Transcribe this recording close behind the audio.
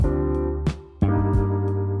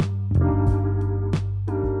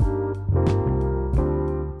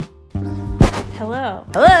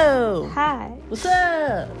What's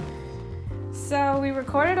up? So we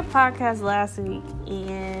recorded a podcast last week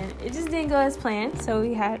and it just didn't go as planned. So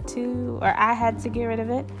I had to get rid of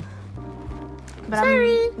it. But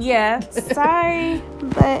Sorry. Sorry.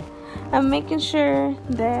 But I'm making sure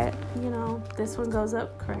that, this one goes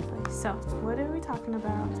up correctly. So what are we talking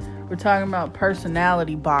about? We're talking about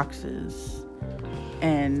personality boxes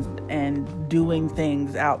and doing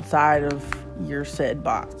things outside of your said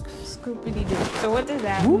box. Scoopity-doo. So what does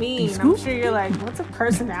that Whoop, mean? scoop. I'm sure you're like, what's a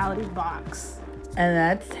personality box? And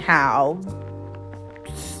that's how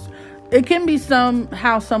it can be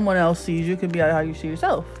how someone else sees you. It can be how you see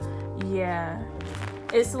yourself. Yeah.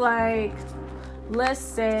 It's like, let's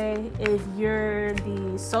say if you're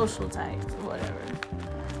the social type or whatever.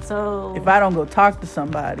 So If I don't go talk to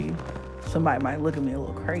somebody might look at me a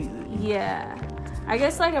little crazy. yeah. I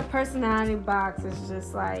guess like a personality box is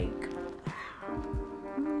just like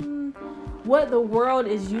what the world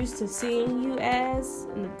is used to seeing you as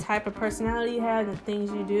and the type of personality you have, the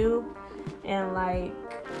things you do, and like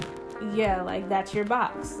that's your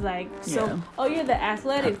box. Like, so you're the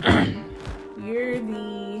athletic one, you're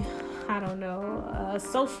the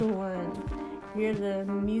social one, you're the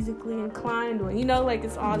musically inclined one, like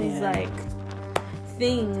it's all these like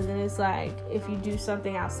things, and it's like if you do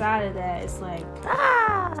something outside of that, it's like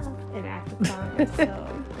an act of kindness.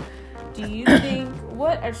 So do you think,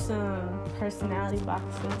 what are some personality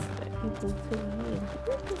boxes that people put in?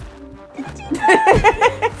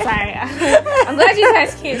 Sorry, I'm glad you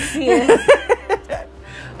guys can't see it.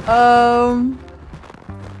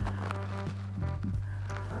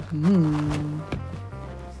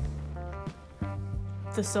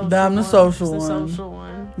 The social I'm the one. social The one. social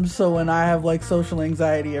one. So when I have like social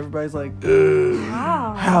anxiety, everybody's like,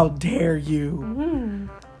 wow. How dare you? Mm-hmm.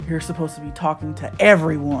 You're supposed to be talking to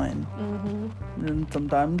everyone. Mm-hmm. And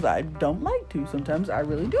sometimes I don't like to. Sometimes I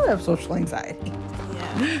really do have social anxiety.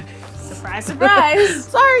 Yeah. Surprise, surprise.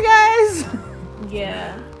 Sorry, guys.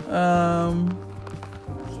 Yeah.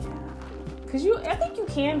 Because I think you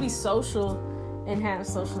can be social and have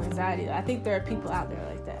social anxiety. I think there are people out there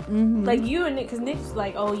like that. Mm-hmm. Like you and Nick, because Nick's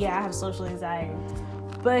like, oh yeah, I have social anxiety.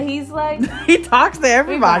 But he's like... he talks to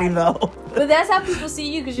everybody, though. But that's how people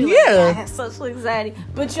see you, because you're like, I have social anxiety.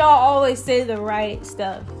 But y'all always say the right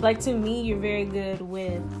stuff. Like, to me, you're very good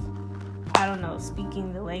with,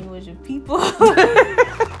 speaking the language of people.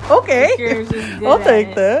 Okay. You're just good I'll at take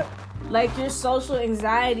it. that. Like, your social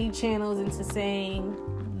anxiety channels into saying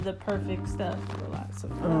the perfect stuff a lot of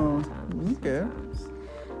times. Okay.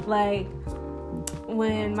 Sometimes. Like,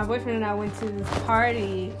 when my boyfriend and I went to this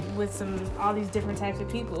party with all these different types of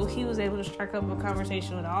people, he was able to strike up a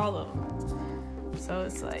conversation with all of them. So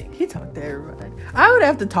it's like... he talked to everybody. I would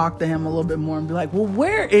have to talk to him a little bit more and be like, well,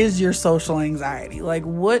 where is your social anxiety? Like,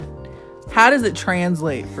 how does it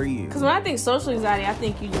translate for you? Because when I think social anxiety, I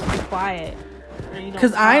think you just be quiet.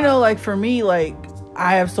 Because I know, like, for me, like,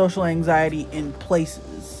 I have social anxiety in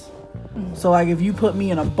places. Mm. So, like, if you put me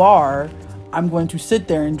in a bar, I'm going to sit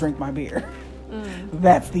there and drink my beer.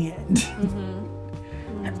 That's the end.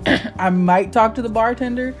 Mm-hmm. I might talk to the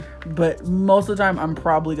bartender, but most of the time I'm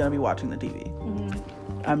probably going to be watching the TV.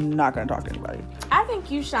 Mm-hmm. I'm not going to talk to anybody. I think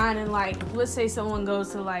you shine in, like, let's say someone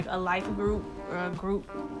goes to like a life group or a group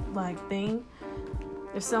like thing.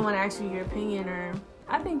 If someone asks you your opinion, or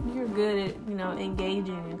I think you're good at,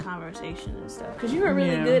 engaging in conversation and stuff. Because you were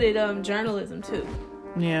really good at journalism too.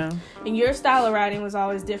 Yeah. And your style of writing was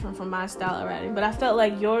always different from my style of writing. But I felt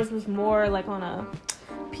like yours was more like on a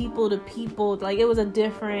people to people. Like it was a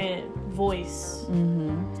different voice.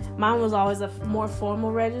 Mm-hmm. Mine was always a more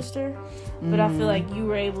formal register. But I feel like you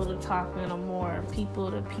were able to talk in a more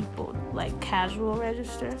people to people, like casual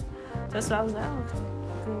register. That's why I was like, okay,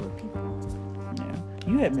 good with people. Yeah.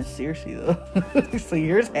 You had Miss Circe though. So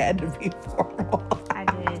yours had to be formal. I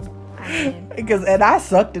did. And I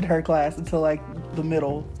sucked at her class until like the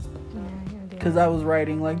middle, because Yeah. I was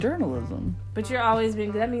writing like journalism. But you're always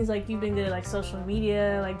been good. That means like you've been good at like social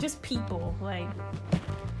media, like just people. Like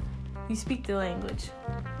you speak the language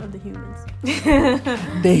of the humans.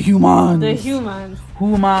 The humans. The humans.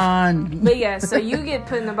 Human. But yeah, so you get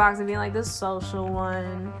put in the box of being like the social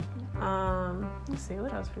one. Let's see,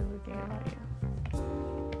 what else were we thinking about here?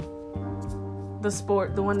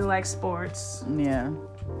 The one that likes sports. Yeah.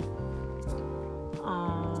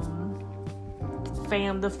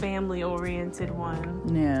 The family-oriented one.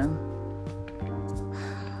 Yeah.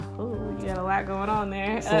 Oh, you got a lot going on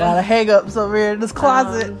there. It's a lot of hang-ups over here in this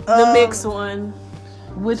closet. The mixed one.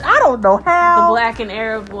 Which I don't know how. The black and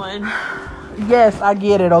Arab one. Yes, I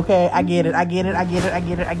get it, okay? I get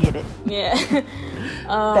it. Yeah.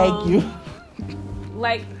 Thank you.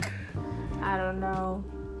 Like, I don't know.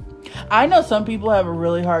 I know some people have a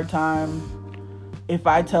really hard time if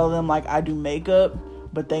I tell them, like, I do makeup,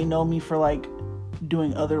 but they know me for, like,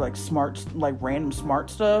 doing other, like, smart, like, random smart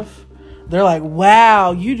stuff. They're like,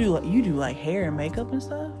 wow, you do like hair and makeup and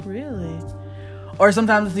stuff? Really? Or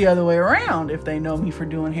sometimes it's the other way around. If they know me for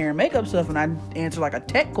doing hair and makeup stuff and I answer, like, a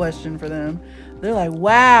tech question for them, they're like,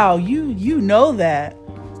 wow, you know that.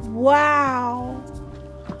 Wow.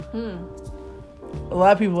 A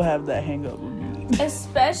lot of people have that hang up with me.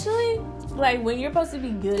 Especially, like, when you're supposed to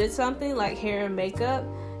be good at something, like hair and makeup,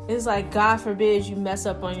 it's like, God forbid you mess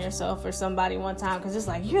up on yourself or somebody one time, because it's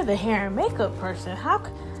like, you're the hair and makeup person. How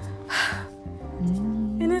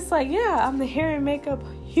And it's like, yeah, I'm the hair and makeup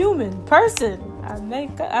human person. I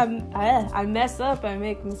mess up, I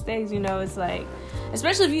make mistakes, you know. It's like,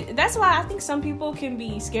 especially if you, that's why I think some people can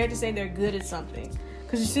be scared to say they're good at something,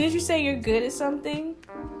 because as soon as you say you're good at something,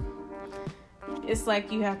 it's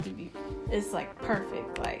like you have to be, it's like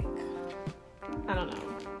perfect. Like, I don't know,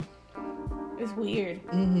 it's weird.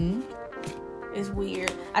 It's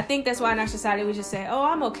weird. I think that's why in our society we just say, oh,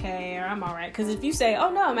 I'm okay, or I'm alright, because if you say, oh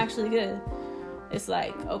no, I'm actually good, it's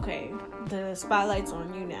like, okay, the spotlight's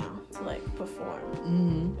on you now to, like,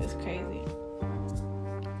 perform. It's crazy.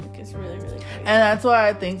 Like, it's really, really crazy. And that's why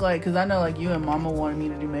I think, like, because I know, like, you and Mama wanted me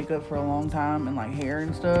to do makeup for a long time and, like, hair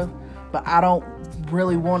and stuff, but I don't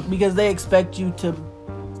really want, because they expect you to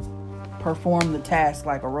perform the task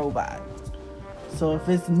like a robot. So if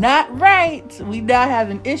it's not right, we now have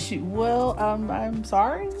an issue. Well, I'm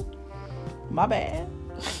sorry. My bad.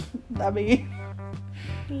 I mean,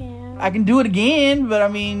 yeah, I can do it again, but I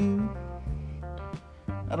mean,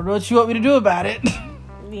 I don't know what you want me to do about it.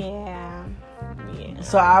 Yeah.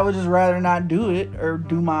 So I would just rather not do it, or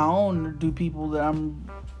do my own, or do people that I'm,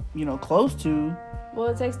 you know, close to. Well,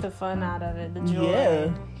 it takes the fun out of it, the joy. Yeah,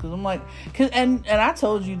 because I'm like, and I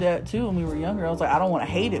told you that too when we were younger. I was like, I don't want to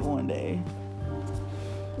hate it one day.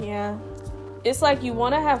 Yeah. It's like you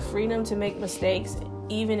want to have freedom to make mistakes,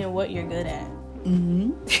 even in what you're good at.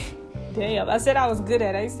 Damn, I said I was good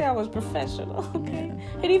at it. I said I was professional. Okay. Yeah.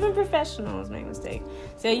 And even professionals make mistakes.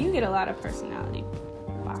 So you get a lot of personality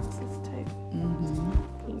boxes type.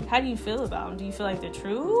 How do you feel about them? Do you feel like they're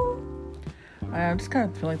true? I just kind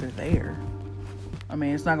of feel like they're there. I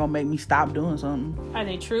mean, it's not going to make me stop doing something. Are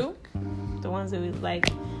they true? The ones that we like,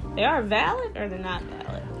 they are valid or they're not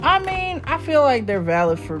valid? I mean, I feel like they're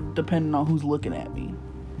valid for depending on who's looking at me.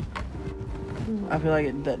 I feel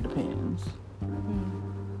like that depends.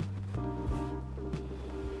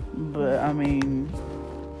 But I mean,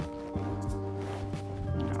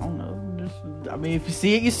 I don't know. I mean, if you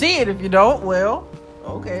see it, you see it. If you don't, well,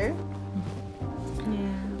 okay.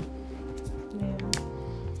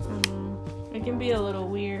 It can be a little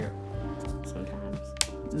weird sometimes.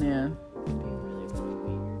 Yeah. It can be really, really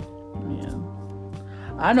weird. Yeah.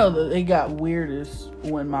 I know that it got weirdest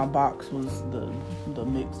when my box was the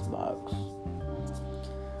mixed box.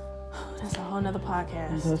 That's a whole nother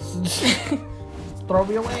podcast. Throw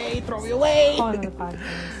me away. Whole nother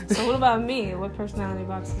podcast. So what about me? What personality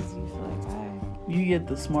boxes do you feel like I? You get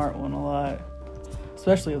the smart one a lot,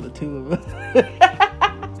 especially of the two of us.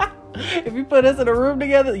 If you put us in a room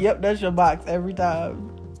together, yep, that's your box every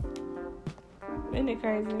time. Isn't it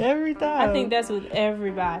crazy? Every time. I think that's with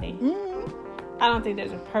everybody. I don't think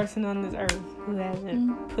there's a person on this earth who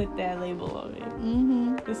hasn't put that label on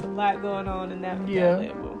it. There's a lot going on in that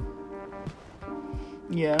label.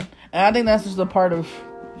 Yeah. And I think that's just a part of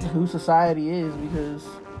who society is, because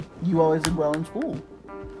you always did well in school.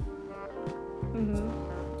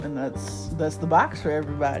 And that's the box for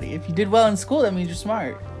everybody. If you did well in school, that means you're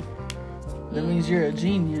smart. That means you're a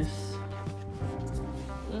genius.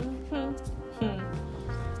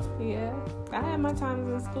 Yeah. I had my times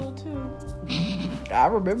in school too. I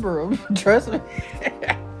remember them. Trust me.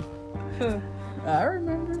 I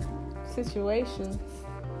remember. Situations.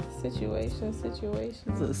 It's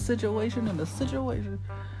a situation and a situation.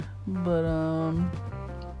 But,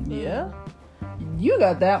 yeah. You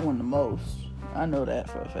got that one the most. I know that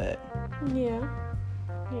for a fact. Yeah.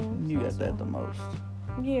 You got that the most.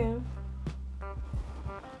 Yeah.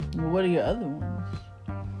 Well, what are your other ones?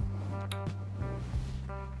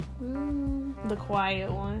 The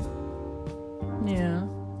quiet one. Yeah.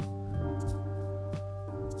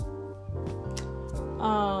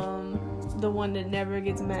 The one that never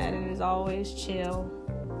gets mad and is always chill.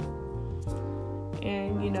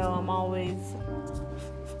 And, you know, I'm always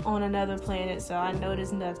on another planet, so I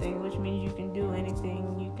notice nothing, which means you can do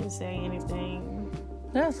anything, you can say anything.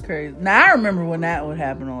 That's crazy. Now, I remember when that would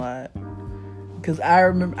happen a lot. Because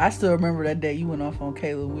I still remember that day you went off on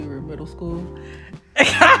Kayla when we were in middle school.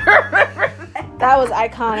 I remember that was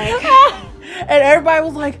iconic. And everybody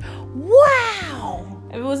was like, Wow.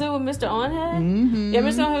 Was it with Mr. Onhead? Mm-hmm. Yeah,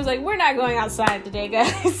 Mr. Onhead was like, we're not going outside today,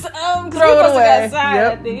 guys. Because we're Throw it supposed to away. go outside.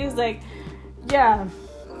 Yep. And he was like, yeah,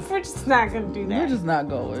 we're just not going to do that. We're just not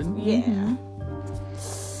going. Yeah.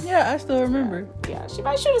 Mm-hmm. Yeah, I still remember. Yeah, she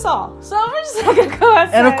might shoot us all. So we're just not going to go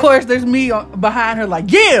outside. And of course, there's me behind her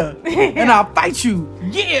like, yeah, and I'll fight you.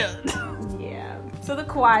 Yeah. Yeah. So the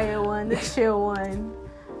quiet one, the chill one.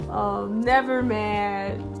 Never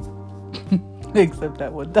mad. Except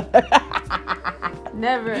that one time.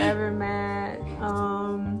 Never ever mad.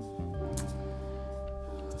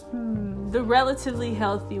 The relatively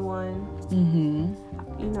healthy one.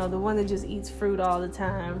 Mm-hmm. You know, the one that just eats fruit all the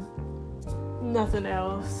time. Nothing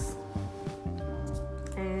else.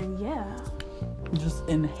 And yeah. Just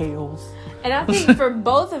inhales. And I think for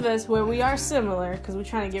both of us, where we are similar, because we're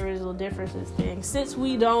trying to get rid of little differences thing, since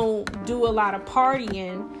we don't do a lot of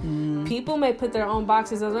partying, people may put their own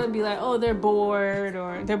boxes on and be like, oh, they're bored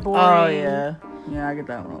or they're boring. Oh, yeah. Yeah, I get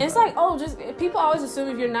that one. It's like, oh, just people always assume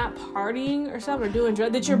if you're not partying or something or doing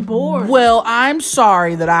drugs that you're bored. Well, I'm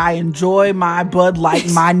sorry that I enjoy my Bud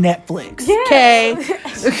Light, my Netflix. Okay?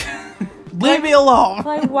 Leave me alone.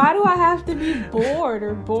 Like, why do I have to be bored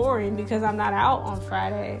or boring because I'm not out on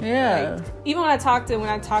Friday? Yeah. Like, even when I talk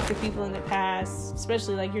to people in the past,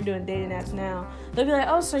 especially like you're doing dating apps now, they'll be like,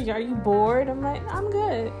 oh, so are you bored? I'm like, I'm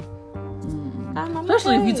good. I'm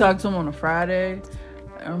Especially okay. if you talk to them on a Friday.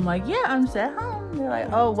 I'm like, yeah, I'm just at home. They're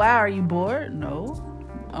like, oh, wow, are you bored? No.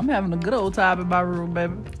 I'm having a good old time in my room,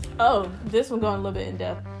 baby. Oh, this one going a little bit in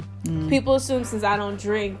depth. People assume since I don't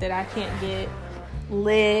drink that I can't get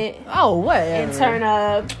lit and turn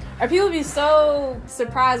up. Or people be so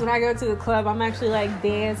surprised when I go to the club. I'm actually like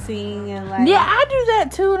dancing and like. Yeah, I do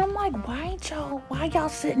that too. And I'm like, why y'all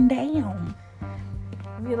sitting down?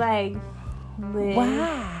 Be like, lit.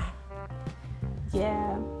 Why?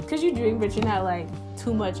 Yeah. Because you drink, but you're not like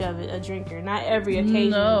too much of a drinker. Not every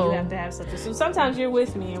occasion you have to have something. So sometimes you're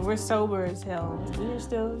with me and we're sober as hell. And you're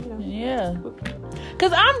still, you know. Yeah.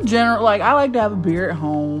 Because I'm general, like, I like to have a beer at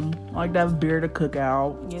home. I like to have a beer to cook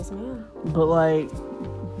out. Yes, ma'am. But, like,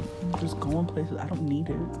 just going places, I don't need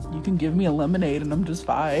it. You can give me a lemonade and I'm just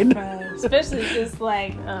fine. Right. Especially if it's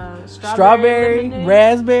like strawberry,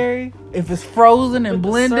 raspberry. If it's frozen and with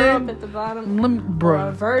blended. The syrup at the bottom. Or a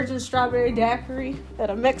Bruh. virgin strawberry daiquiri at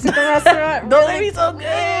a Mexican restaurant. Don't let me so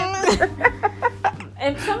good.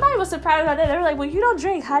 And somebody was surprised about that. They were like, well, you don't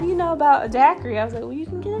drink. How do you know about a daiquiri? I was like, well, you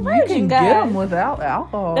can get a virgin, You can guys. get them without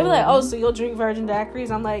alcohol. They were like, oh, so you'll drink virgin daiquiris?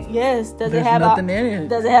 I'm like, yes. Does There's it have nothing in it.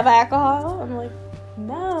 Does it have alcohol? I'm like,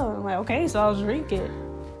 no. I'm like, okay, so I'll drink it.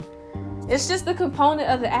 It's just the component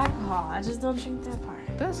of the alcohol. I just don't drink that part.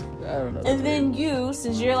 I don't know. And then you,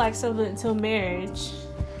 since you're like something until marriage,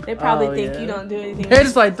 they probably think you don't do anything. They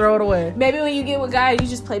just like throw it away. Maybe when you get with guys, you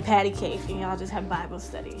just play patty cake and y'all just have Bible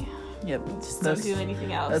study. Yep. You just don't do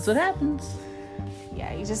anything else. That's what happens.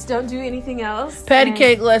 Yeah, you just don't do anything else. Patty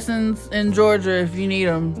cake lessons in Georgia if you need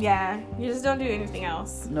them. Yeah, you just don't do anything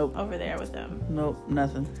else. Nope. Over there with them. Nope,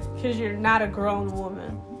 nothing. Because you're not a grown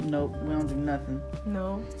woman. Nope, we don't do nothing.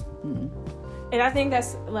 No. Mm-mm. And I think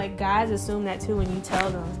that's, like, guys assume that, too, when you tell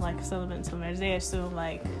them, like, celibate until marriage. They assume,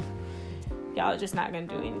 like, y'all are just not going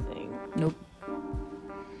to do anything. Nope.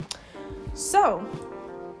 So,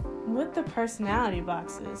 with the personality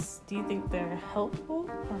boxes, do you think they're helpful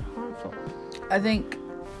or harmful? I think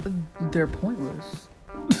they're pointless.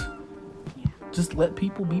 Just let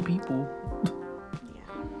people be people.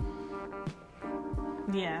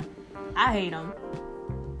 Yeah. I hate them.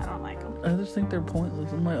 I don't like them. I just think they're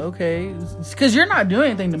pointless. I'm like, okay. Because you're not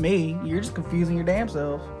doing anything to me. You're just confusing your damn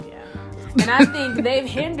self. Yeah. And I think they've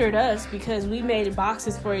hindered us because we made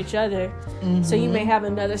boxes for each other. Mm-hmm. So you may have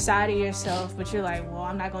another side of yourself, but you're like, well,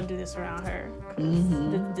 I'm not going to do this around her.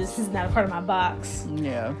 This is not a part of my box.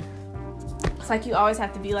 Yeah. It's like you always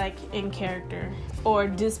have to be like in character or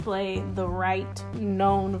display the right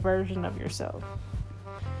known version of yourself.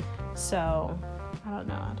 So, I don't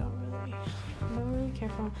know. I don't really care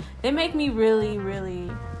for them. They make me really, really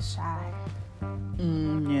shy.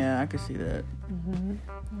 Yeah, I can see that. Mm-hmm.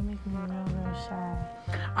 They make me real shy.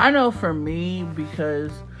 I know for me,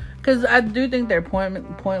 because I do think they're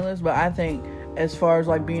pointless, but I think as far as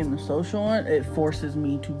like being the social one, it forces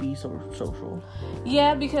me to be social.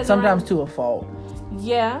 Yeah, because sometimes to a fault.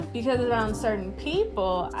 Yeah, because around certain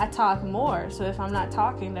people, I talk more. So if I'm not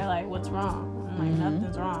talking, they're like, "What's wrong?" I'm like,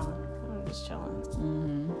 "Nothing's wrong. I'm just chilling."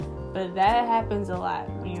 Mm-hmm. But that happens a lot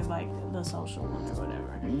when you're like the social one or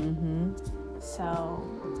whatever. Mm-hmm. So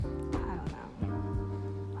I don't know.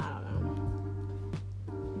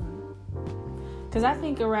 Because I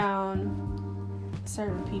think around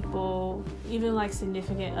certain people, even like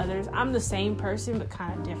significant others, I'm the same person but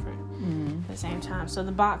kind of different at the same time. So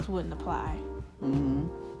the box wouldn't apply.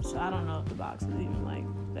 So I don't know if the box is even like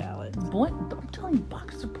valid. I'm telling you,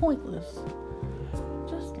 boxes are pointless.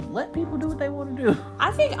 Just let people do what they want to do.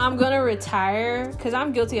 I think I'm gonna retire because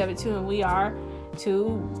I'm guilty of it too, and we are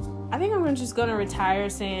too. I think I'm just gonna retire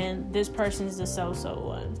saying this person is the so-so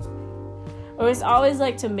one. Or it's always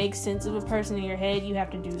like to make sense of a person in your head, you have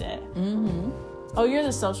to do that. Oh, you're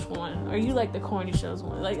the social one, or you like the corny shows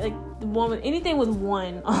one, like the one with anything with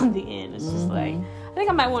one on the end. It's just like, I think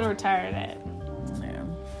I might want to retire that. Yeah,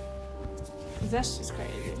 because that's just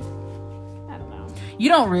crazy. I don't know. You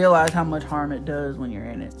don't realize how much harm it does when you're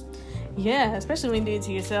in it. Yeah, especially when you do it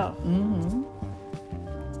to yourself.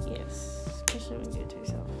 Yes, especially when you do it to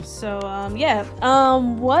yourself. So,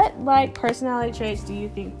 what like personality traits do you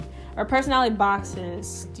think, or personality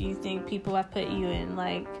boxes do you think people have put you in,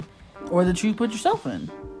 like? Or that you put yourself in.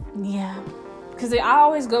 Yeah. Because I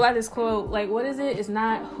always go by this quote, like, what is it? It's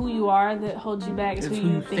not who you are that holds you back. It's who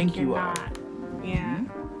you think you're not. Yeah.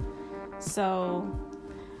 So,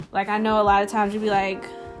 like, I know a lot of times you'll be like,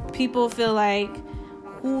 people feel like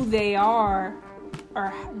who they are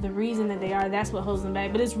or the reason that they are, that's what holds them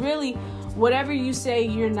back. But it's really whatever you say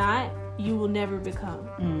you're not, you will never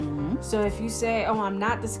become. So if you say, oh, I'm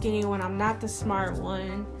not the skinny one, I'm not the smart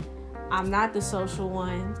one, I'm not the social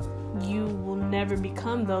one, you will never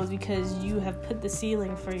become those because you have put the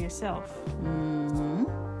ceiling for yourself.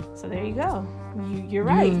 So there you go. You're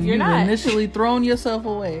right. You're not. You've initially thrown yourself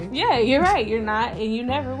away. Yeah, you're right. You're not, and you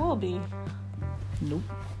never will be. Nope.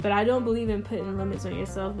 But I don't believe in putting limits on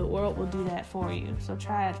yourself. The world will do that for you. So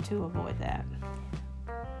try to avoid that.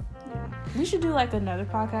 Yeah. We should do like another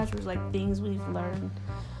podcast where it's like things we've learned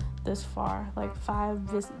this far. Like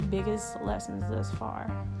 5 biggest lessons thus far.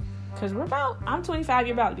 Because I'm 25,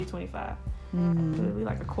 you're about to be 25. So we're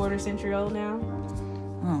like a quarter century old now.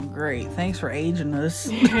 Oh, great. Thanks for aging us.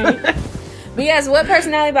 But yes, what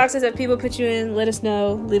personality boxes have people put you in? Let us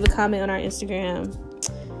know. Leave a comment on our Instagram.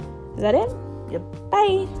 Is that it? Yep.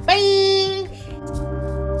 Bye. Bye.